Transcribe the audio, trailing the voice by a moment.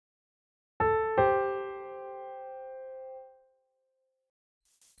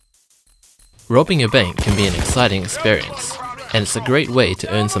Robbing a bank can be an exciting experience, and it's a great way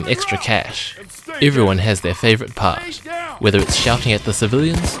to earn some extra cash. Everyone has their favourite part, whether it's shouting at the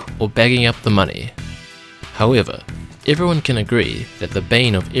civilians or bagging up the money. However, everyone can agree that the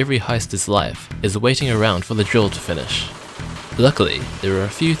bane of every heister's life is waiting around for the drill to finish. Luckily, there are a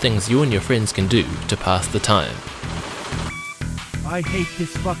few things you and your friends can do to pass the time. I hate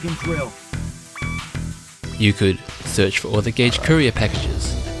this fucking drill. You could search for all the gauge courier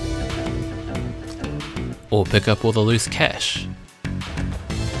packages, or pick up all the loose cash.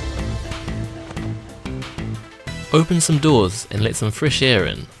 Open some doors and let some fresh air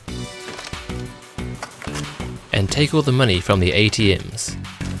in. And take all the money from the ATMs.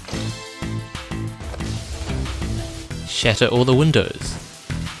 Shatter all the windows.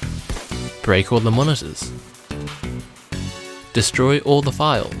 Break all the monitors. Destroy all the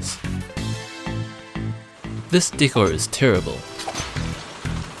files. This decor is terrible.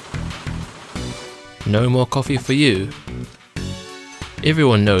 No more coffee for you.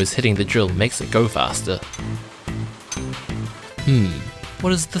 Everyone knows hitting the drill makes it go faster. What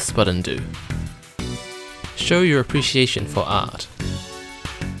does this button do? Show your appreciation for art.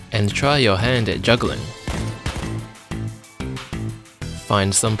 And try your hand at juggling.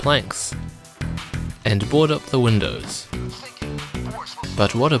 Find some planks. And board up the windows.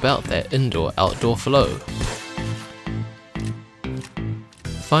 But what about that indoor-outdoor flow?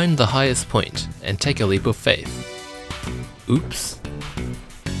 Find the highest point and take a leap of faith. Oops.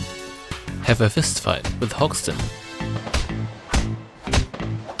 Have a fist fight with Hoxton.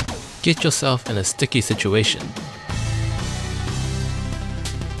 Get yourself in a sticky situation.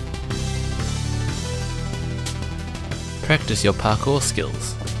 Practice your parkour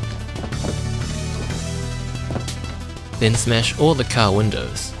skills. Then smash all the car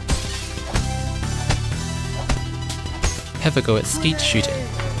windows. Have a go at skeet shooting.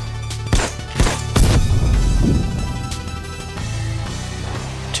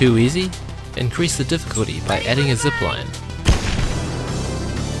 Too easy? Increase the difficulty by adding a zipline.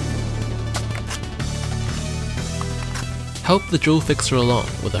 Help the drill fixer along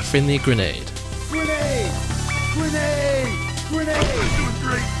with a friendly grenade. Grenade! Grenade! Grenade! Doing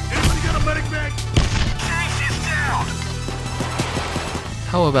great. Anybody got a medic bag? Chase is down.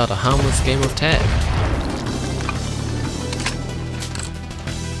 How about a harmless game of tag?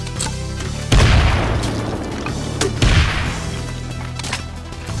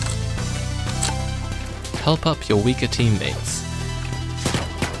 Help up your weaker teammates.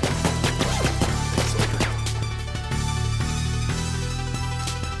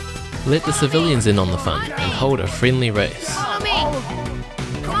 Let the civilians in on the fun and hold a friendly race. Follow me!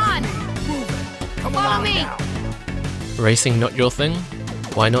 Come on! Follow me! Racing not your thing?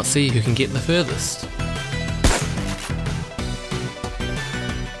 Why not see who can get the furthest?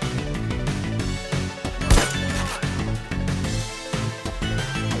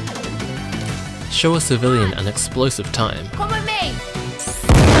 Show a civilian an explosive time. Come with me!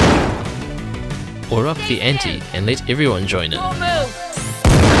 Or up the ante and let everyone join in. Don't move!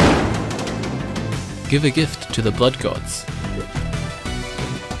 Give a gift to the blood gods.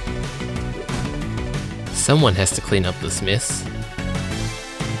 Someone has to clean up this mess.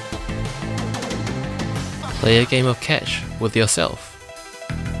 Play a game of catch with yourself.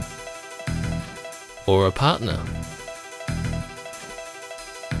 Or a partner.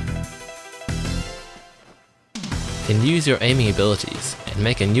 Then use your aiming abilities and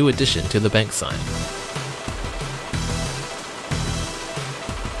make a new addition to the bank sign.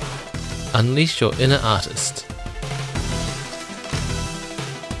 Unleash your inner artist.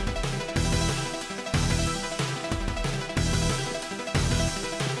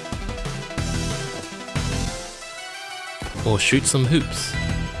 Or shoot some hoops.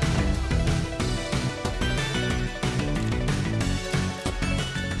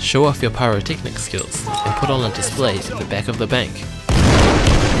 Show off your pyrotechnic skills and put on a display at the back of the bank.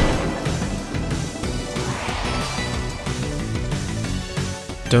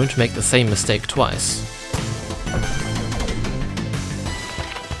 Don't make the same mistake twice.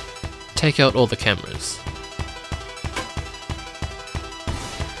 Take out all the cameras.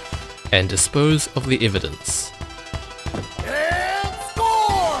 And dispose of the evidence.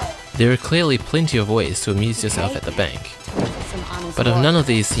 There are clearly plenty of ways to amuse yourself at the bank. But if none of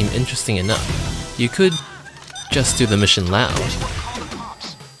these seem interesting enough, you could just do the mission loud.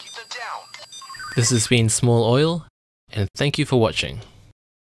 This has been Small Oil, and thank you for watching.